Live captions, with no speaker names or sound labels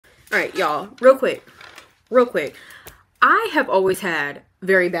All right, y'all, real quick. I have always had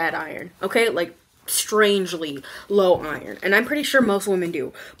very bad iron, okay? Like, strangely low iron. And I'm pretty sure most women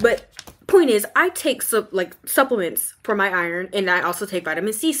do. But point is, I take supplements for my iron, and I also take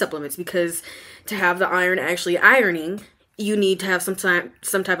vitamin C supplements because to have the iron actually ironing, you need to have some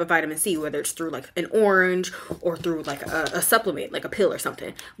type of vitamin C, whether it's through like an orange or through like a supplement, like a pill or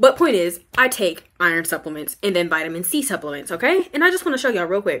something. But point is, I take iron supplements and then vitamin C supplements, okay? And I just want to show y'all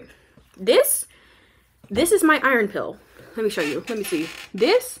real quick. This is my iron pill. Let me show you. Let me see.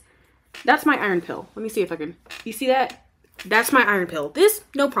 That's my iron pill. Let me see if I can, you see that? That's my iron pill. This,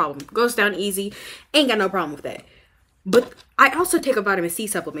 no problem. Goes down easy. Ain't got no problem with that. But I also take a vitamin C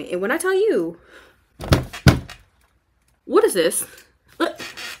supplement. And when I tell you, what is this? Look,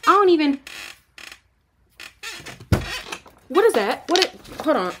 I don't even, what is that?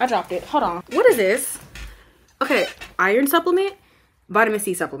 Hold on, I dropped it. Hold on. What is this? Okay, iron supplement, vitamin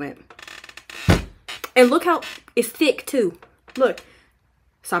C supplement. And look how it's thick too. Look,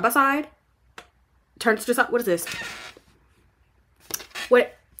 side by side, turns to side. What is this?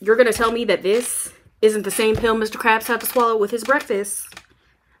 What, you're gonna tell me that this isn't the same pill Mr. Krabs had to swallow with his breakfast?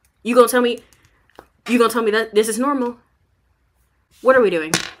 You gonna tell me that this is normal? What are we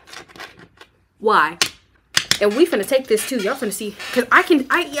doing? Why? And we finna take this too. Y'all finna see. Cause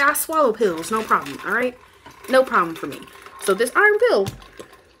I swallow pills. No problem. All right. No problem for me. So this iron pill,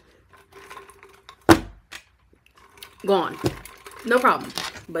 gone. No problem.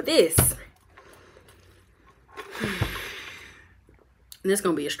 But this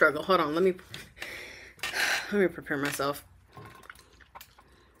gonna be a struggle. Hold on. Let me prepare myself.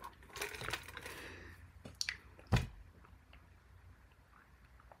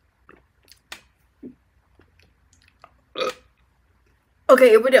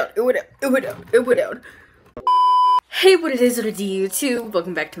 Okay, it went out. Hey, what it is, what it do, YouTube?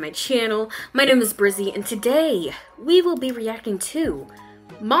 Welcome back to my channel. My name is Brizzy, and today we will be reacting to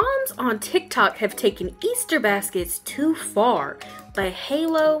Moms on TikTok Have Taken Easter Baskets Too Far by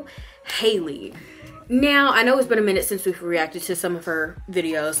Halo Haley. Now, I know it's been a minute since we've reacted to some of her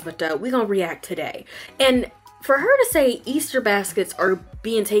videos, but we're gonna react today. And for her to say Easter baskets are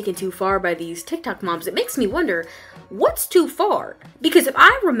being taken too far by these TikTok moms, it makes me wonder, what's too far? Because if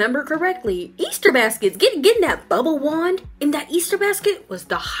I remember correctly, Easter baskets, getting that bubble wand in that Easter basket was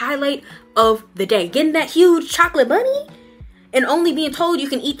the highlight of the day. Getting that huge chocolate bunny and only being told you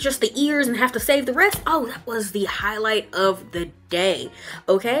can eat just the ears and have to save the rest. Oh, that was the highlight of the day,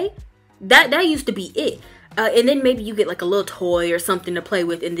 okay? That used to be it. And then maybe you get like a little toy or something to play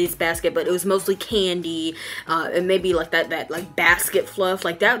with in this basket, but it was mostly candy, and maybe like that like basket fluff.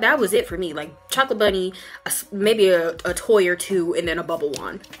 Like that was it for me. Like chocolate bunny, maybe a toy or two, and then a bubble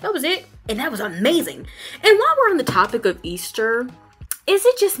wand. That was it. And that was amazing. And while we're on the topic of Easter, is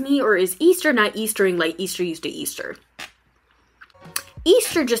it just me, or is Easter not Eastering like Easter used to Easter?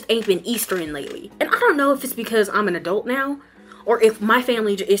 Easter just ain't been Eastering lately. And I don't know if it's because I'm an adult now, or if my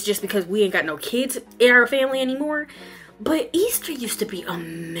family is just because we ain't got no kids in our family anymore. But Easter used to be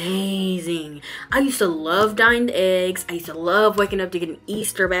amazing. I used to love dyeing eggs. I used to love waking up to get an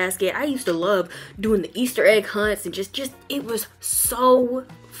Easter basket. I used to love doing the Easter egg hunts, and just it was so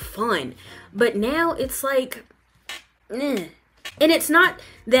fun. But now it's like, eh. And it's not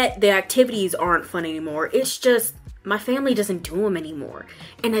that the activities aren't fun anymore. It's just my family doesn't do them anymore.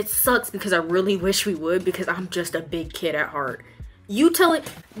 And it sucks because I really wish we would, because I'm just a big kid at heart. You tell it,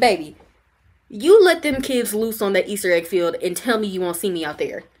 baby, you let them kids loose on that Easter egg field and tell me you won't see me out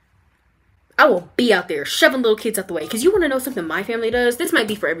there. I will be out there shoving little kids out the way. Because you want to know something my family does? This might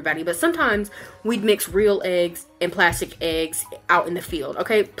be for everybody, but sometimes we'd mix real eggs and plastic eggs out in the field,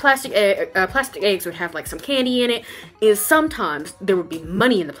 okay? Plastic eggs would have like some candy in it, and sometimes there would be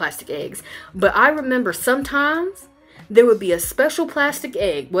money in the plastic eggs. But I remember sometimes there would be a special plastic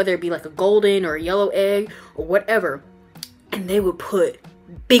egg, whether it be like a golden or a yellow egg or whatever, and they would put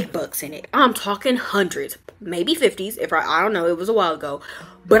big bucks in it. I'm talking hundreds, maybe 50s, if I don't know, it was a while ago,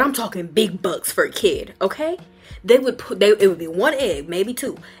 but I'm talking big bucks for a kid, okay? It would be one egg, maybe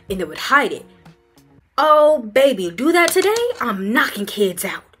two, and they would hide it. Oh, baby, do that today, I'm knocking kids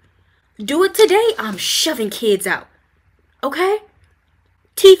out. Do it today, I'm shoving kids out, okay?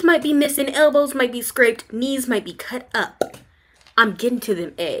 Teeth might be missing, elbows might be scraped, knees might be cut up. I'm getting to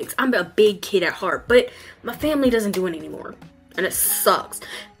them eggs. I'm a big kid at heart, but my family doesn't do it anymore, and it sucks.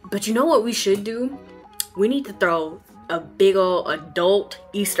 But you know what we should do? We need to throw a big old adult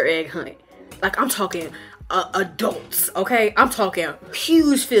Easter egg hunt. Like, I'm talking adults, okay? I'm talking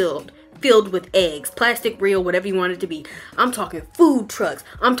huge field, filled with eggs, plastic, real, whatever you want it to be. I'm talking food trucks.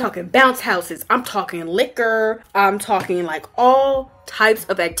 I'm talking bounce houses. I'm talking liquor. I'm talking like all types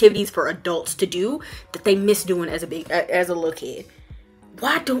of activities for adults to do that they miss doing as a little kid.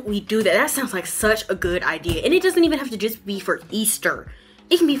 Why don't we do that? That sounds like such a good idea. And it doesn't even have to just be for Easter.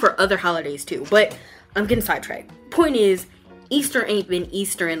 It can be for other holidays too. But I'm getting sidetracked. Point is, Easter ain't been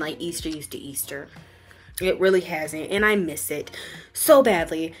Easter and like Easter used to Easter. It really hasn't, and I miss it so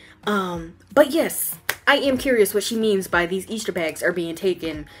badly. But yes, I am curious what she means by these Easter bags are being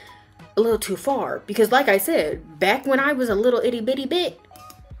taken a little too far. Because like I said, back when I was a little itty bitty bit,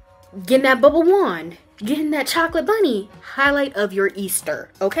 getting that bubble wand, getting that chocolate bunny, highlight of your Easter,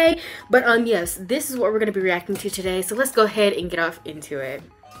 okay? But yes, this is what we're going to be reacting to today, so let's go ahead and get off into it.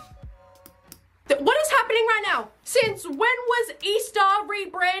 What is happening right now? Since when was Easter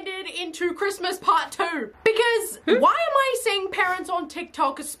rebranded into Christmas Part 2? Because why am I seeing parents on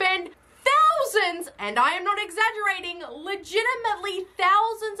TikTok spend thousands, and I am not exaggerating, legitimately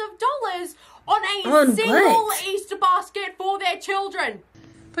thousands of dollars on a single Easter basket for their children?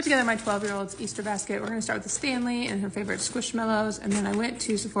 Put together my 12-year-old's Easter basket. We're going to start with the Stanley and her favorite Squishmallows, and then I went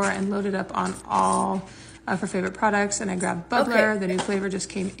to Sephora and loaded up on all of her favorite products, and I grabbed Bubbler. The new flavor just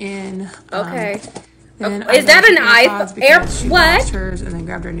came in. Then is that an iPhone? What? Hers, and then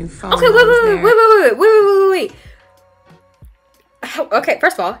grabbed her new phone. Okay, wait. Okay,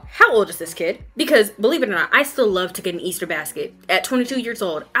 first of all, how old is this kid? Because believe it or not, I still love to get an Easter basket. At 22 years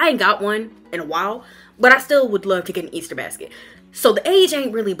old, I ain't got one in a while, but I still would love to get an Easter basket. So the age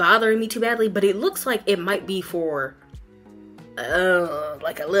ain't really bothering me too badly, but it looks like it might be for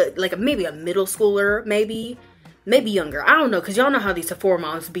maybe a middle schooler, maybe younger. I don't know, because y'all know how these Sephora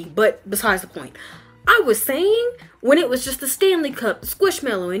moms be, but besides the point. I was saying, when it was just the Stanley Cup,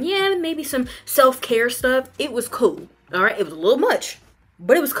 Squishmallow, and yeah, maybe some self-care stuff, it was cool. Alright, it was a little much,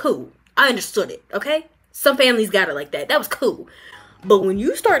 but it was cool. I understood it, okay? Some families got it like that. That was cool. But when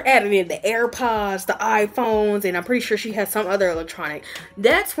you start adding in the AirPods, the iPhones, and I'm pretty sure she has some other electronic,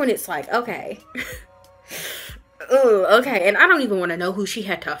 that's when it's like, okay. Okay, and I don't even want to know who she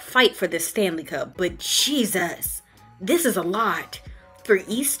had to fight for this Stanley Cup, but Jesus, this is a lot. For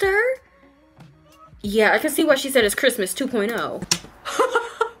Easter? Yeah, I can see why she said it's Christmas 2.0.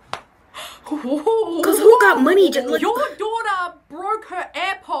 Because who got money? Your daughter broke her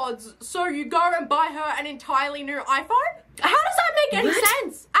AirPods, so you go and buy her an entirely new iPhone? How does that make any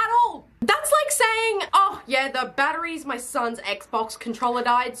sense at all? That's like saying, oh yeah, the batteries, my son's Xbox controller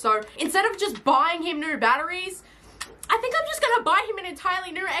died, so instead of just buying him new batteries, I think I'm just gonna buy him an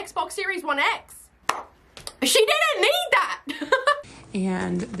entirely new Xbox Series 1X. She didn't need that!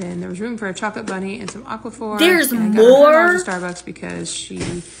 And then there was room for a chocolate bunny and some Aquaphor. There's and more? I got her Starbucks because she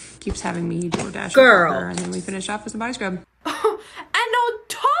keeps having me DoorDash for her. And then we finished off with some body scrub. And on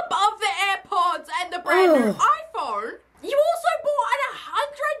top of the AirPods and the brand new iPhone, you also bought an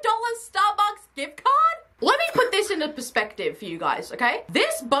 $100 Starbucks gift card? Let me put this into perspective for you guys, okay?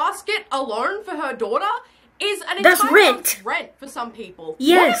 This basket alone for her daughter is an entire month's rent for some people.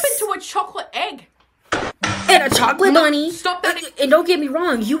 Yes. What happened to a chocolate egg? And a chocolate bunny. Stop that. And don't get me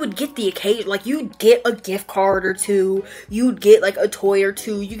wrong, you would get the occasion, like you'd get a gift card or two, you'd get like a toy or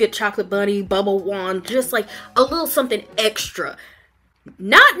two, you get chocolate bunny, bubble wand, just like a little something extra.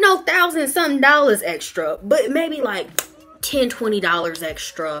 Not no $1,000-something extra, but maybe like $10, $20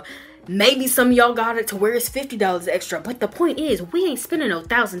 extra. Maybe some of y'all got it to where it's $50 extra. But the point is, we ain't spending no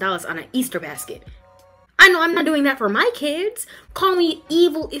 $1,000 on an Easter basket. I know I'm not doing that for my kids. Call me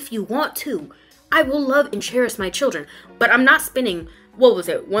evil if you want to. I will love and cherish my children, but I'm not spending, what was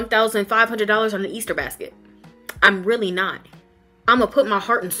it, $1,500 on an Easter basket. I'm really not. I'm going to put my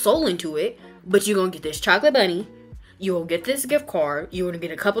heart and soul into it, but you're going to get this chocolate bunny, you're going to get this gift card, you're going to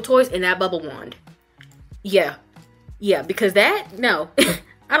get a couple toys, and that bubble wand. Yeah, because that, no.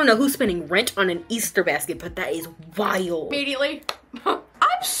 I don't know who's spending rent on an Easter basket, but that is wild. Immediately.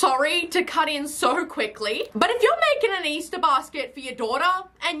 I'm sorry to cut in so quickly, but if you're making an Easter basket for your daughter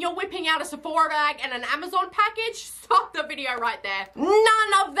and you're whipping out a Sephora bag and an Amazon package, stop the video right there.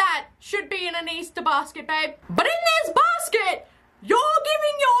 None of that should be in an Easter basket, babe. But in this basket, you're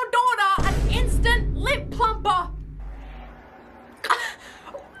giving your daughter an instant lip plumper.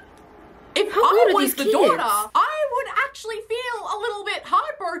 If I was the daughter, I would actually feel a little bit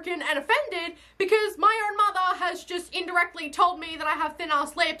heartbroken and offended because my own mother has just indirectly told me that I have thin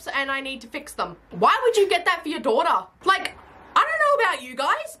ass lips and I need to fix them. Why would you get that for your daughter? Like, I don't know about you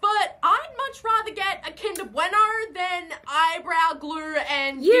guys, but I'd much rather get a Kinder Bueno than eyebrow glue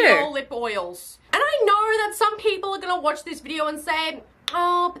and Dior lip oils. And I know that some people are gonna watch this video and say,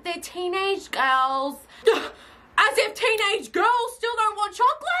 oh, but they're teenage girls. As if teenage girls still don't want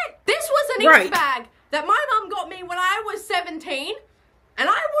chocolate. This was an Easter bag that my mum got me when I was 17. And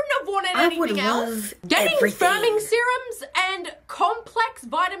I wouldn't have wanted anything else. Getting firming serums and complex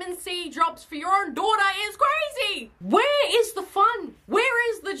vitamin C drops for your own daughter is crazy. Where is the fun?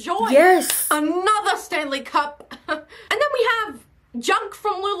 Where is the joy? Yes. Another Stanley Cup. And then we have junk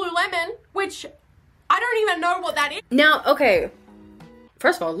from Lululemon, which I don't even know what that is. Now, okay.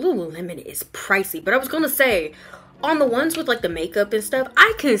 First of all, Lululemon is pricey. But I was going to say, on the ones with like the makeup and stuff,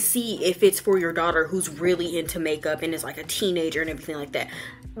 I can see if it's for your daughter who's really into makeup and is like a teenager and everything like that.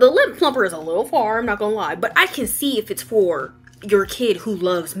 The lip plumper is a little far, I'm not gonna lie, but I can see if it's for your kid who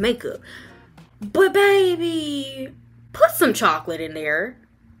loves makeup. But baby, put some chocolate in there.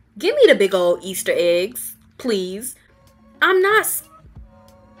 Give me the big old Easter eggs, please.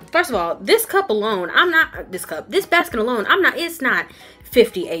 First of all, this cup alone, this basket alone, it's not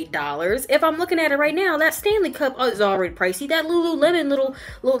 $58. If I'm looking at it right now, that Stanley Cup is already pricey. That Lululemon little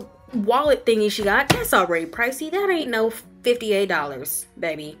wallet thingy she got, that's already pricey. That ain't no $58,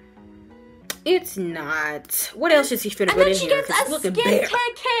 baby. It's not. What else is he finna put in here? And then she gets a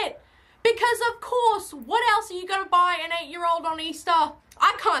skincare kit. Because of course, what else are you gonna buy an 8-year-old on Easter?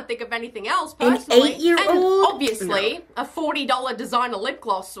 I can't think of anything else personally. An 8-year-old? And obviously, a $40 designer lip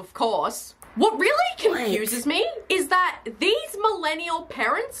gloss, of course. What really confuses me is that these millennial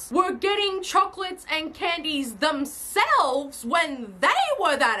parents were getting chocolates and candies themselves when they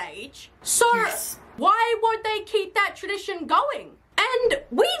were that age. So why won't they keep that tradition going? And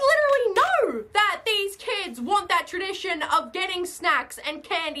we literally know that these kids want that tradition of getting snacks and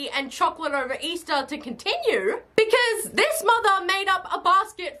candy and chocolate over Easter to continue because this mother made up a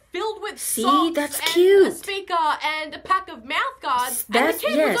basket filled with socks and a speaker and a pack of mouth guards, and the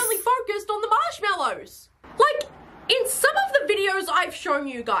kid was only focused on the marshmallows. Like, in some of the videos I've shown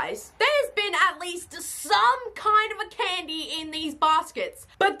you guys, there's been at least some kind of a candy in these baskets,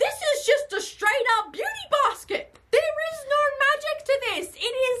 but this is just a straight up beauty basket. There is no magic to this. It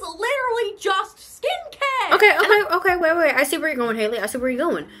is literally just skincare. Okay, wait. I see where you're going, Haley. I see where you're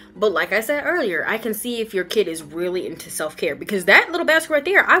going. But like I said earlier, I can see if your kid is really into self-care. Because that little basket right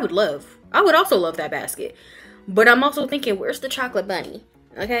there, I would love. I would also love that basket. But I'm also thinking, where's the chocolate bunny?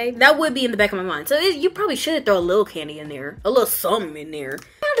 Okay? That would be in the back of my mind. So you probably should throw a little candy in there. A little something in there.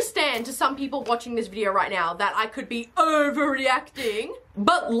 I understand to some people watching this video right now that I could be overreacting.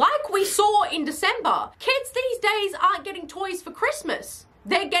 But like we saw in December, kids these days aren't getting toys for Christmas.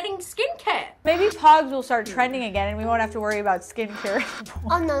 They're getting skincare. Maybe Pogs will start trending again and we won't have to worry about skincare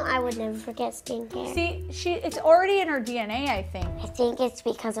anymore. Oh no, I would never forget skincare. See, it's already in her DNA, I think. I think it's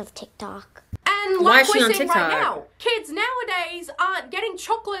because of TikTok. And like we're seeing right now, kids nowadays aren't getting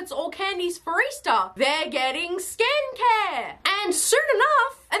chocolates or candies for Easter. They're getting skincare. And soon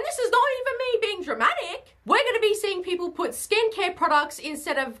enough, and this is not even me being dramatic, we're going to be seeing people put skincare products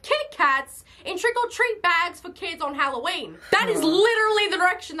instead of Kit Kats in trick-or-treat bags for kids on Halloween. That is literally the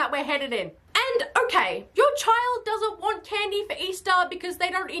direction that we're headed in. And okay, your child doesn't want candy for Easter because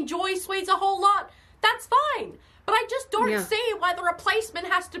they don't enjoy sweets a whole lot. That's fine. But I just don't see why the replacement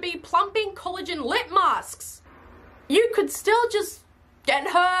has to be plumping collagen lip masks. You could still just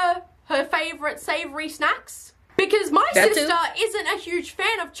get her favorite savory snacks. Because my sister isn't a huge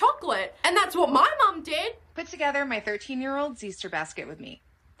fan of chocolate, and that's what my mum did. Put together my 13-year-old's Easter basket with me.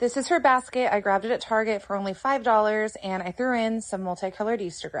 This is her basket. I grabbed it at Target for only $5, and I threw in some multicolored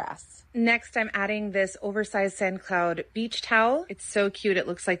Easter grass. Next, I'm adding this oversized Sand Cloud beach towel. It's so cute. It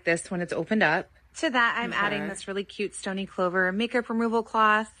looks like this when it's opened up. To that, I'm adding this really cute Stony Clover makeup removal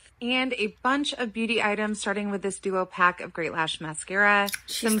cloth and a bunch of beauty items, starting with this duo pack of Great Lash Mascara,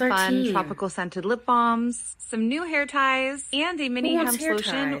 some fun tropical scented lip balms, some new hair ties, and a mini hemp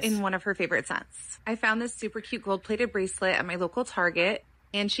lotion in one of her favorite scents. I found this super cute gold-plated bracelet at my local Target,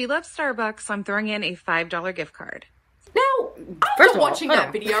 and she loves Starbucks, so I'm throwing in a $5 gift card. Now, after watching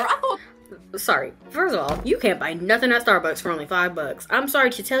that video, I thought... Sorry. First of all, you can't buy nothing at Starbucks for only $5. I'm sorry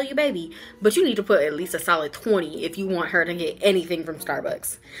to tell you, baby, but you need to put at least a solid 20 if you want her to get anything from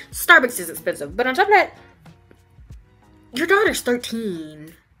Starbucks. Starbucks is expensive, but on top of that, your daughter's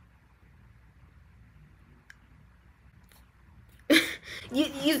 13.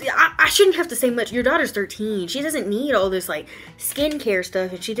 I shouldn't have to say much. Your daughter's 13. She doesn't need all this, like, skincare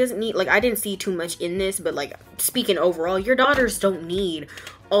stuff. And she doesn't need, like, I didn't see too much in this. But, like, speaking overall, your daughters don't need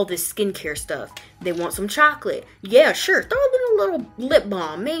all this skincare stuff. They want some chocolate. Yeah, sure. Throw in a little lip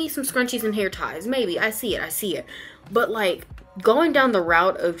balm. Maybe some scrunchies and hair ties. Maybe. I see it. But, like, going down the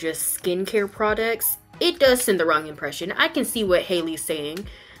route of just skincare products, it does send the wrong impression. I can see what Haley's saying.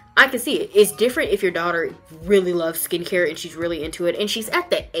 I can see it. It's different if your daughter really loves skincare and she's really into it and she's at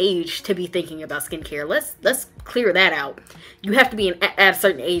the age to be thinking about skincare. Let's clear that out. You have to be at a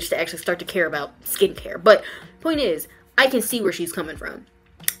certain age to actually start to care about skincare. But point is, I can see where she's coming from.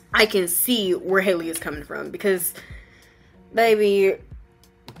 I can see where Haley is coming from because, baby,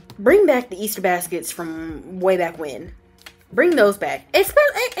 bring back the Easter baskets from way back when. Bring those back. And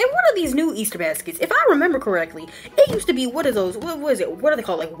what are these new Easter baskets? If I remember correctly, it used to be, what are those? What was it? What are they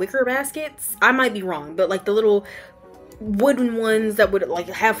called? Like wicker baskets? I might be wrong, but like the little wooden ones that would like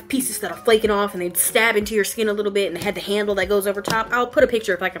have pieces that are flaking off and they'd stab into your skin a little bit and they had the handle that goes over top. I'll put a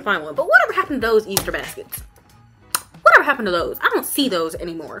picture if I can find one. But whatever happened to those Easter baskets? Whatever happened to those? I don't see those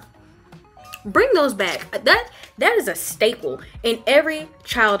anymore. Bring those back. That is a staple in every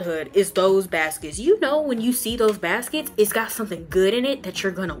childhood, is those baskets. You know, when you see those baskets, it's got something good in it that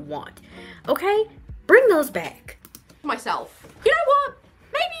you're gonna want. Okay? Bring those back. Myself. You know what?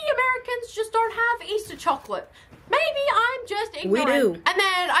 Maybe Americans just don't have Easter chocolate. Maybe I'm just ignorant. We do. And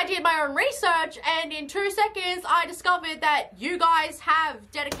then I did my own research, and in 2 seconds, I discovered that you guys have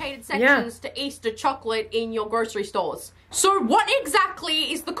dedicated sections to Easter chocolate in your grocery stores. So what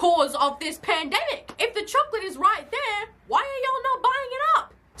exactly is the cause of this pandemic? If the chocolate is right there, why are y'all not buying it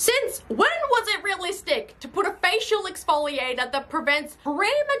up? Since when was it realistic to put a facial exfoliator that prevents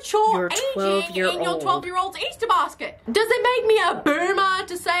premature aging in your 12-year-old's Easter basket? Does it make me a boomer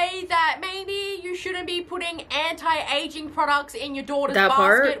to say that maybe you shouldn't be putting anti-aging products in your daughter's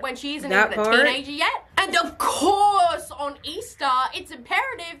basket when she isn't even a teenager yet? And of course, on Easter, it's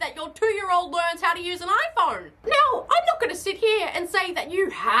imperative that your 2-year-old learns how to use an iPhone. Now, I'm not going to sit here and say that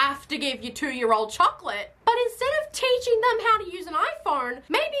you have to give your 2-year-old chocolate, but instead of teaching them how to use an iPhone,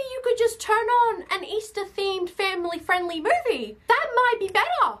 maybe you could just turn on an Easter-themed, family-friendly movie. That might be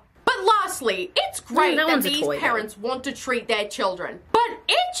better. But lastly, it's great that these parents want to treat their children, but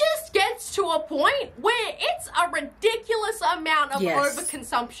it just gets to a point where it's a ridiculous amount of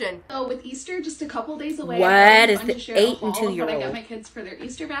overconsumption. So with Easter just a couple days away, what is the 8 and 2-year-old? I got my kids for their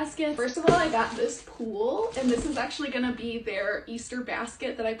Easter basket. First of all, I got this pool, and this is actually gonna be their Easter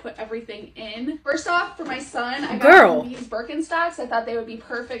basket that I put everything in. First off, for my son, I got him these Birkenstocks. I thought they would be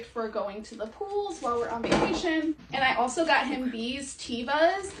perfect for going to the pools while we're on vacation. And I also got him these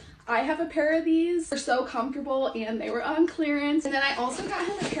Tevas. I have a pair of these. They're so comfortable and they were on clearance. And then I also got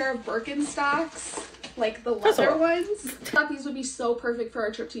him a pair of Birkenstocks, like the leather ones. I thought these would be so perfect for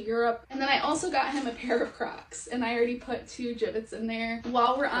our trip to Europe. And then I also got him a pair of Crocs, and I already put 2 Jibbitz in there.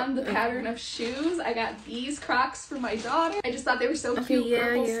 While we're on the pattern of shoes, I got these Crocs for my daughter. I just thought they were so cute,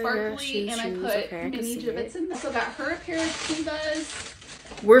 purple, sparkly, and I put mini Jibbitz in them. So got her a pair of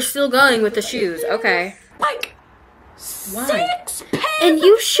Tevas. We're still going with the shoes, okay. Like, why? 6 pairs and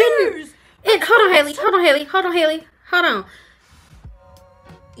you of shouldn't. shoes. And hold on, Haley. Hold on.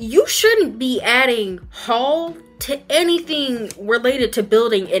 You shouldn't be adding haul to anything related to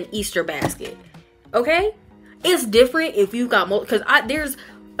building an Easter basket. Okay? It's different if you've got because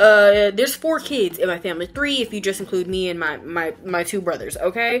there's 4 kids in my family. 3 if you just include me and my 2 brothers.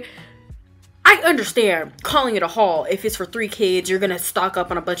 Okay? I understand calling it a haul. If it's for 3 kids, you're gonna stock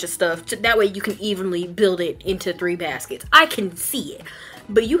up on a bunch of stuff. That way you can evenly build it into 3 baskets. I can see it.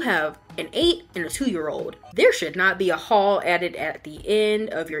 But you have an 8 and a 2-year-old. There should not be a haul added at the end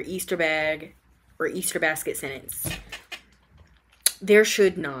of your Easter bag or Easter basket sentence. There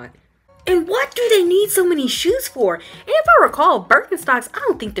should not. And what do they need so many shoes for? And if I recall, Birkenstocks, I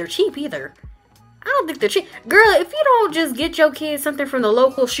don't think they're cheap either. I don't think they're cheap. Girl, if you don't just get your kids something from the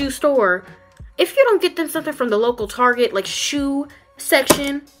local shoe store, if you don't get them something from the local Target, like shoe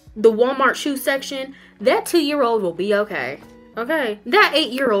section, the Walmart shoe section, that 2-year-old will be okay. Okay? That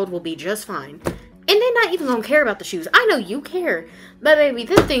 8-year-old will be just fine. And they're not even gonna care about the shoes. I know you care. But baby,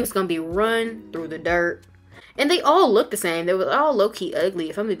 this thing's gonna be run through the dirt. And they all look the same. They were all low-key ugly,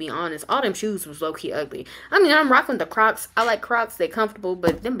 if I'm gonna be honest. All them shoes was low-key ugly. I mean, I'm rocking the Crocs. I like Crocs. They're comfortable.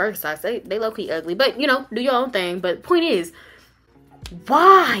 But them Birkenstocks, they low-key ugly. But, you know, do your own thing. But point is,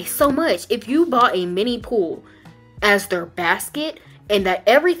 why so much? If you bought a mini pool as their basket and that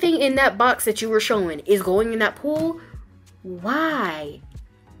everything in that box that you were showing is going in that pool, why?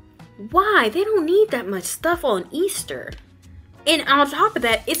 Why? They don't need that much stuff on Easter. And on top of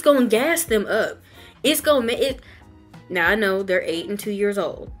that, it's going to gas them up. It's going to make it. Now, I know they're 8 and 2 years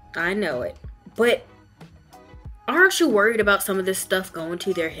old. I know it. But aren't you worried about some of this stuff going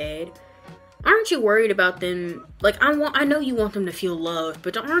to their head? Aren't you worried about them, like, I know you want them to feel loved,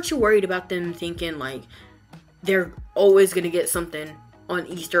 but aren't you worried about them thinking, like, they're always going to get something on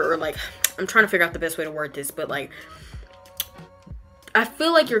Easter, or, like, I'm trying to figure out the best way to word this, but, like, I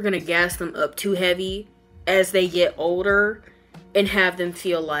feel like you're going to gas them up too heavy as they get older, and have them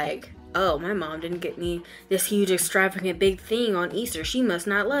feel like, oh, my mom didn't get me this huge extravagant big thing on Easter, she must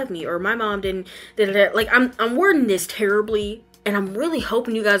not love me, or my mom didn't like, I'm wording this terribly, and I'm really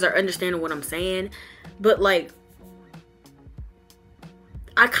hoping you guys are understanding what I'm saying, but like,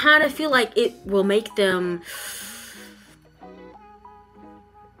 I kind of feel like it will make them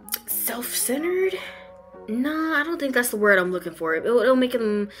self-centered. No, I don't think that's the word I'm looking for. It'll make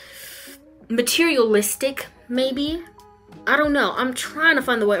them materialistic, maybe. I don't know. I'm trying to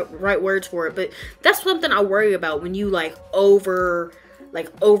find the right words for it, but that's something I worry about when you like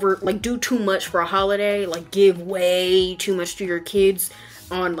do too much for a holiday, like give way too much to your kids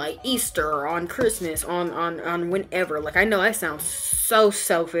on like Easter or on Christmas, on whenever. Like, I know I sound so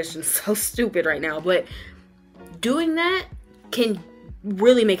selfish and so stupid right now, but doing that can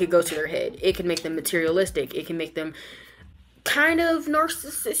really make it go to their head. It can make them materialistic. It can make them kind of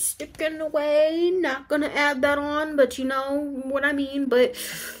narcissistic in a way. Not gonna add that on, but you know what I mean. But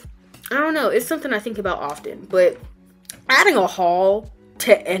I don't know, it's something I think about often. But adding a haul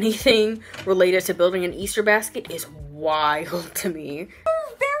to anything related to building an Easter basket is wild to me.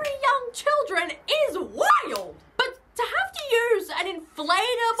 Very young children is wild, but to have to use an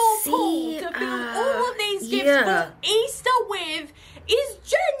inflatable pool to build all of these gifts for Easter with is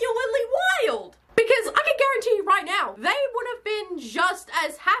genuinely wild. Because I can guarantee you right now, they would have been just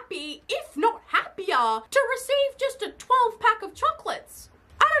as happy, if not happier, to receive just a 12-pack of chocolates.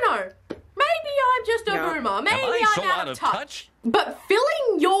 I don't know. Maybe I'm just a boomer. Maybe I'm out of touch. But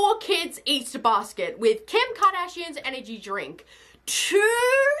filling your kid's Easter basket with Kim Kardashian's energy drink, 2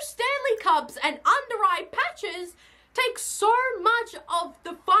 Stanley Cups, and under-eye patches takes so much of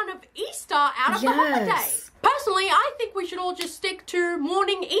the fun of Easter out of the holiday. Personally, I think we should all just stick to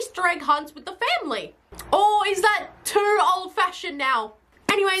morning Easter egg hunts with the family. Or is that too old-fashioned now?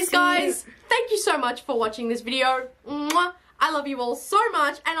 Anyways, guys, thank you so much for watching this video. Mwah. I love you all so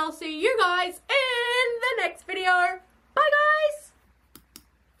much, and I'll see you guys in the next video. Bye, guys!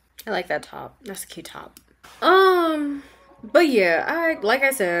 I like that top. That's a cute top. But yeah, like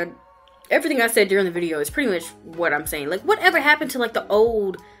I said, everything I said during the video is pretty much what I'm saying. Like, whatever happened to like the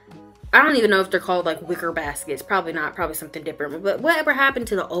old, I don't even know if they're called like wicker baskets. Probably not. Probably something different. But whatever happened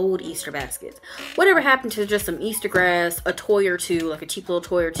to the old Easter baskets? Whatever happened to just some Easter grass, a toy or two, like a cheap little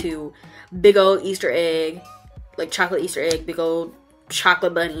toy or two, big old Easter egg, like chocolate Easter egg, big old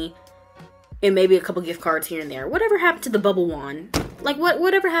chocolate bunny, and maybe a couple gift cards here and there. Whatever happened to the bubble wand? Like,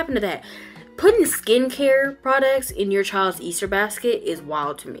 whatever happened to that? Putting skincare products in your child's Easter basket is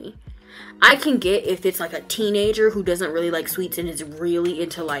wild to me. I can get if it's like a teenager who doesn't really like sweets and is really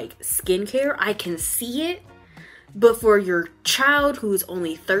into like skincare. I can see it. But for your child who's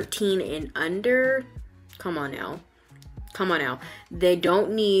only 13 and under, come on now. Come on now. They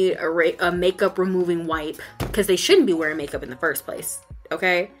don't need a makeup removing wipe because they shouldn't be wearing makeup in the first place.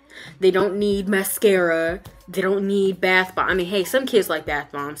 Okay? They don't need mascara. They don't need bath bomb. I mean, hey, some kids like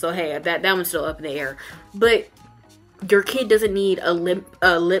bath bombs, so hey, that one's still up in the air. But your kid doesn't need a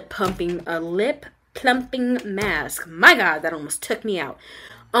lip plumping mask. My God, that almost took me out.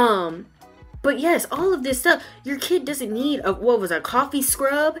 But yes, all of this stuff. Your kid doesn't need a coffee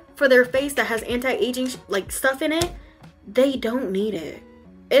scrub for their face that has anti-aging like stuff in it. They don't need it,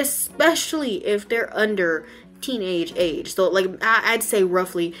 especially if they're under teenage age. So like I'd say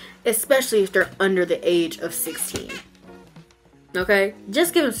roughly, especially if they're under the age of 16. Okay,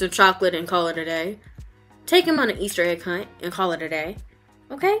 just give them some chocolate and call it a day. Take them on an Easter egg hunt and call it a day.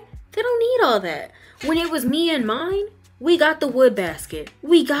 Okay, they don't need all that. When it was me and mine, we got the wood basket.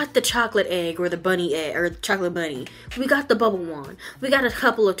 We got the chocolate egg or the bunny egg or the chocolate bunny. We got the bubble wand. We got a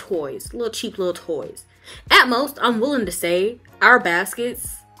couple of toys, cheap little toys. At most, I'm willing to say our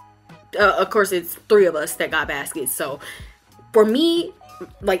baskets, of course it's 3 of us that got baskets, so for me,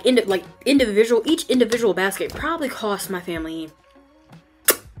 like each individual basket probably cost my family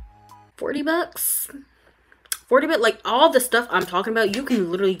 $40. 40, but like all the stuff I'm talking about, you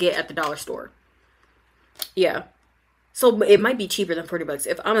can literally get at the dollar store. Yeah. So it might be cheaper than $40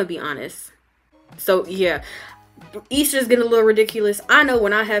 if I'm gonna be honest. So yeah, Easter's getting a little ridiculous. I know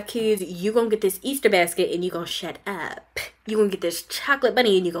when I have kids, you gonna get this Easter basket and you gonna shut up. You gonna get this chocolate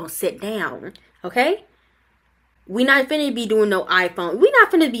bunny and you gonna sit down. Okay? We not finna be doing no iPhone. We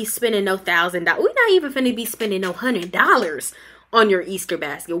not finna be spending no $1,000. We not even finna be spending no $100 on your Easter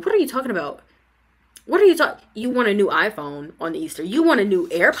basket. What are you talking about? What are you talking? You want a new iPhone on Easter? You want a new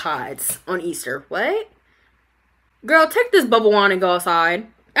AirPods on Easter? What? Girl, take this bubble wand and go outside.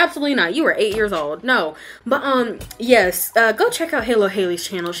 Absolutely not. You were 8 years old. No. But, yes. Go check out Halo Haley's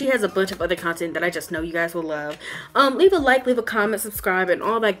channel. She has a bunch of other content that I just know you guys will love. Leave a like, leave a comment, subscribe, and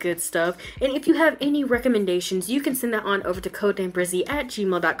all that good stuff. And if you have any recommendations, you can send that on over to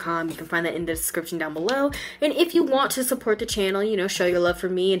codenamebrizzy@gmail.com. You can find that in the description down below. And if you want to support the channel, you know, show your love for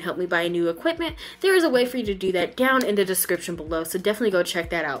me and help me buy new equipment, there is a way for you to do that down in the description below. So definitely go check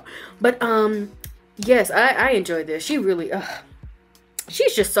that out. But, yes, I enjoyed this. She really,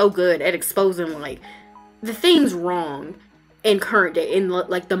 she's just so good at exposing, like, the things wrong in current day, in,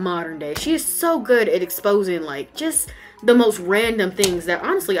 like, the modern day. She is so good at exposing, like, just the most random things that,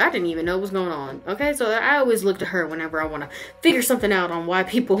 honestly, I didn't even know was going on, okay? So I always look to her whenever I want to figure something out on why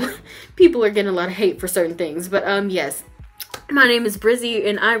people are getting a lot of hate for certain things. But, yes, my name is Brizzy,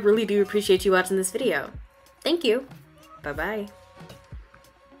 and I really do appreciate you watching this video. Thank you. Bye-bye.